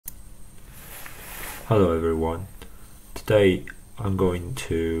Hello everyone. Today I'm going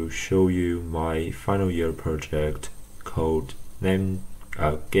to show you my final year project called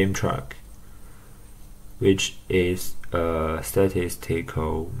GameTrack, which is a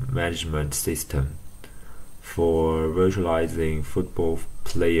statistical management system for visualizing football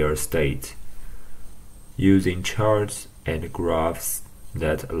player state using charts and graphs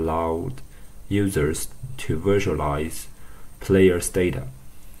that allowed users to visualize players' data.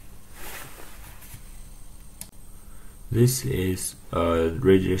 This is a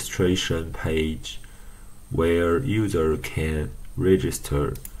registration page where user can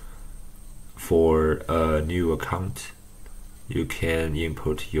register for a new account. You can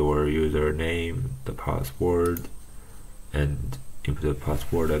input your username, the password, and input the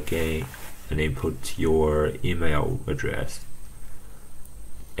password again, and input your email address.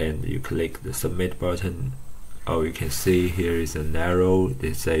 And you click the submit button. Oh, you can see here is an arrow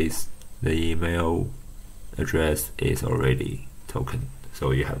that says the email address is already taken,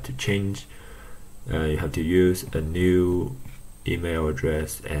 so you have to change. You have to use a new email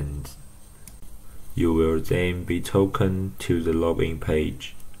address, and you will then be taken to the login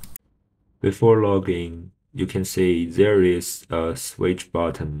page. Before login, you can see there is a switch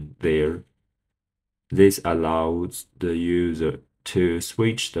button there. This allows the user to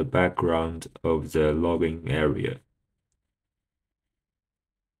switch the background of the login area.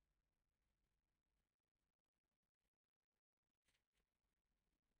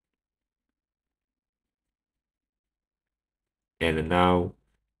 And now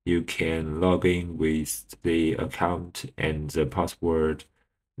you can log in with the account and the password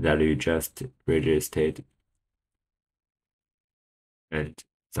that you just registered and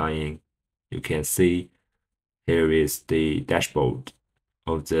sign in. You can see here is the dashboard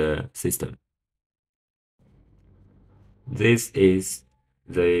of the system. This is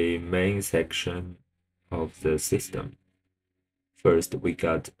the main section of the system. First, we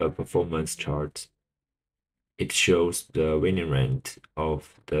got a performance chart. It shows the winning rate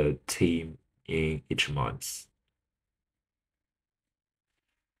of the team in each month.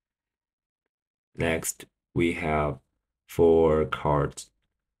 Next, we have 4 cards,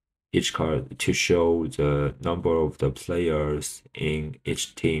 each card to show the number of the players in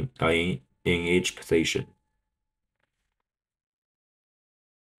each team, in each position.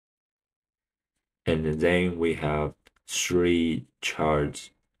 And then we have 3 charts.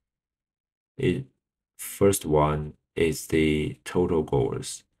 First one is the total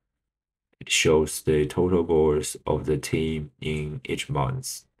goals. It shows the total goals of the team in each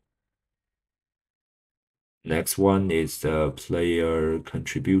month. Next one is the player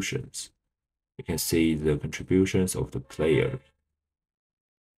contributions. You can see the contributions of the player.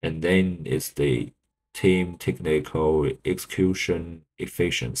 And then is the team technical execution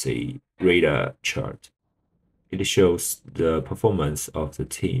efficiency radar chart. It shows the performance of the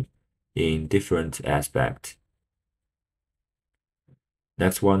team in different aspects.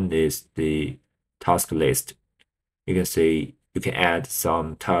 Next one is the task list. You can see you can add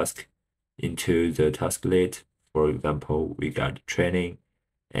some task into the task list. For example, we got training,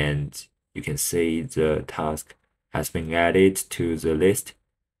 and you can see the task has been added to the list.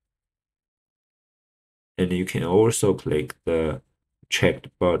 And you can also click the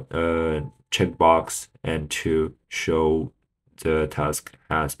checkbox and to show the task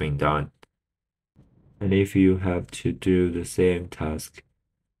has been done. And if you have to do the same task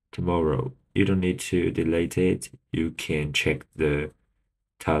tomorrow, you don't need to delete it. You can check the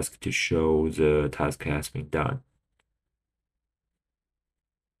task to show the task has been done.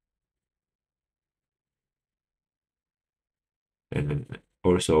 And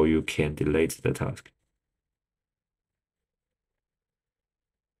also you can delete the task.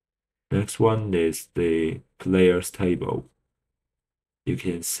 Next one is the players table. You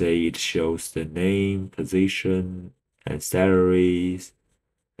can see it shows the name, position, and salaries,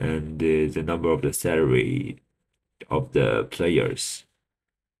 and the number of the salary of the players.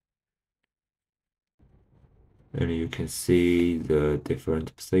 And you can see the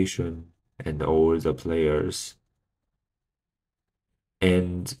different position and all the players.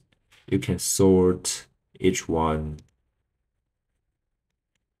 And you can sort each one.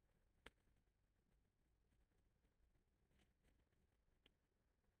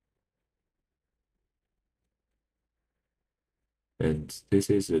 And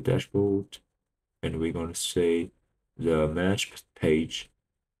this is the dashboard. And we're going to see the match page.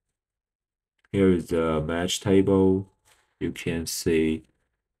 Here is the match table. You can see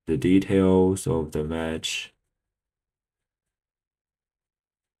the details of the match.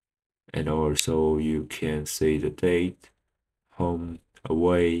 And also you can see the date, home,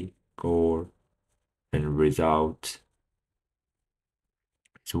 away, goal, and result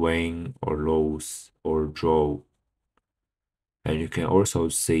is win or lose or draw. And you can also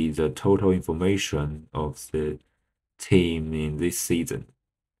see the total information of the team in this season.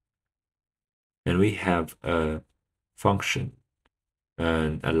 And we have a function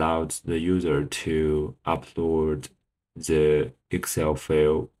and allowed the user to upload the Excel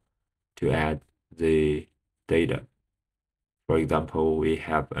file to add the data. For example, we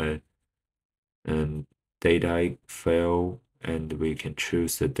have a data file and we can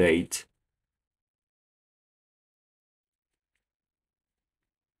choose the date,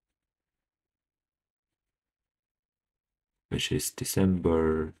 which is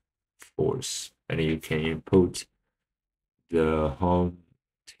December 4th, and you can input the home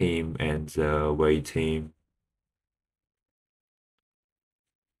team and the away team.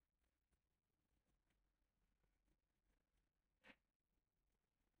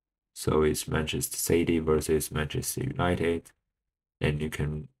 So it's Manchester City versus Manchester United, and you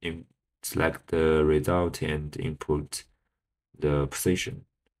can select the result and input the position.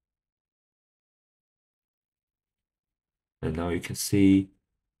 And now you can see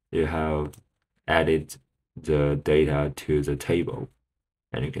you have added the data to the table,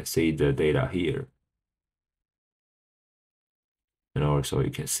 and you can see the data here. And also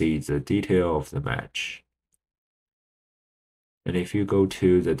you can see the detail of the match. And if you go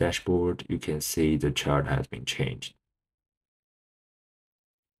to the dashboard, you can see the chart has been changed.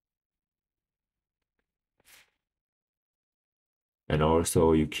 And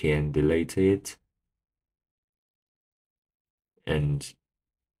also you can delete it, and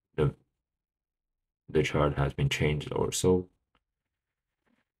the chart has been changed also.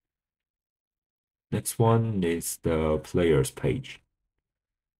 Next one is the players page.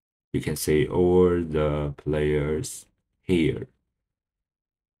 You can see all the players here.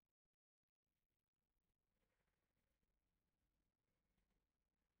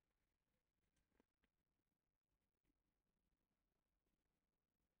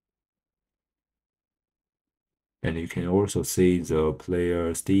 And you can also see the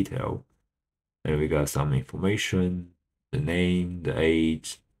player's detail. And we got some information, the name, the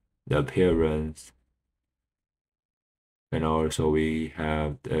age, the appearance, and also we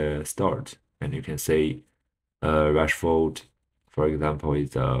have the start. And you can see Rashford, for example,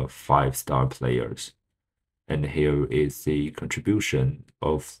 is a 5-star players. And here is the contribution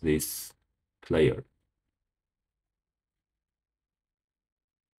of this player.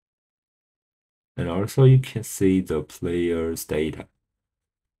 And also you can see the player's data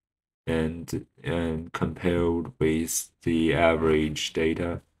and compared with the average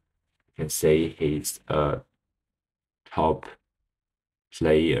data, you can say he's a top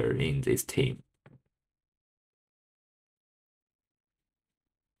player in this team.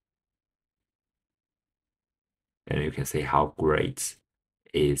 And you can see how great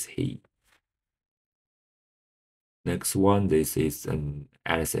is he. Next one, this is an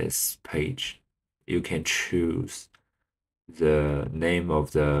access page. You can choose the name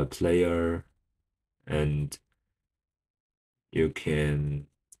of the player and you can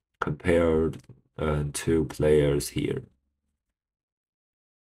compare two players here.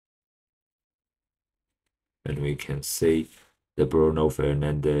 And we can see the Bruno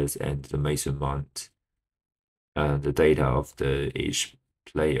Fernandes and the Mason Mount, the data of each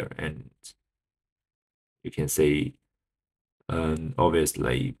player, and you can see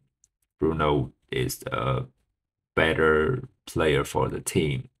obviously Bruno is a better player for the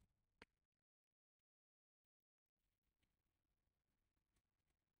team.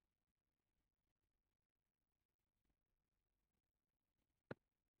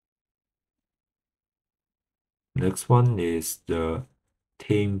 Next one is the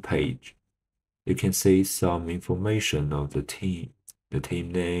team page. You can see some information of the team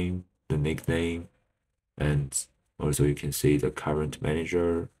name, the nickname, and also you can see the current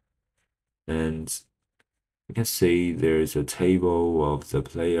manager, and you can see there is a table of the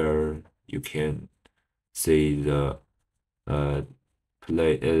player. You can see the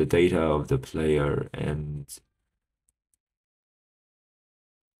data of the player and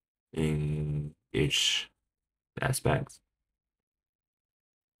in each aspect.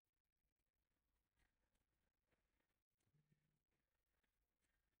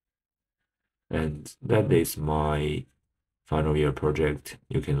 And that is my final year project.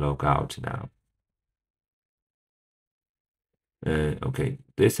 You can log out now. Okay,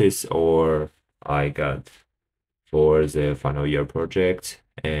 this is all I got for the final year project,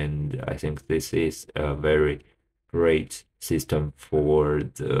 and I think this is a very great system for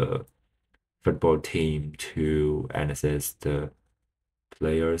the football team to access the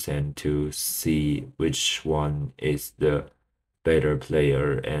players and to see which one is the better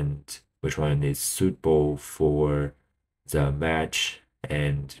player and which one is suitable for the match.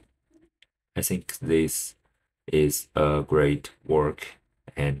 And I think this is a great work.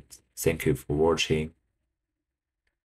 And thank you for watching.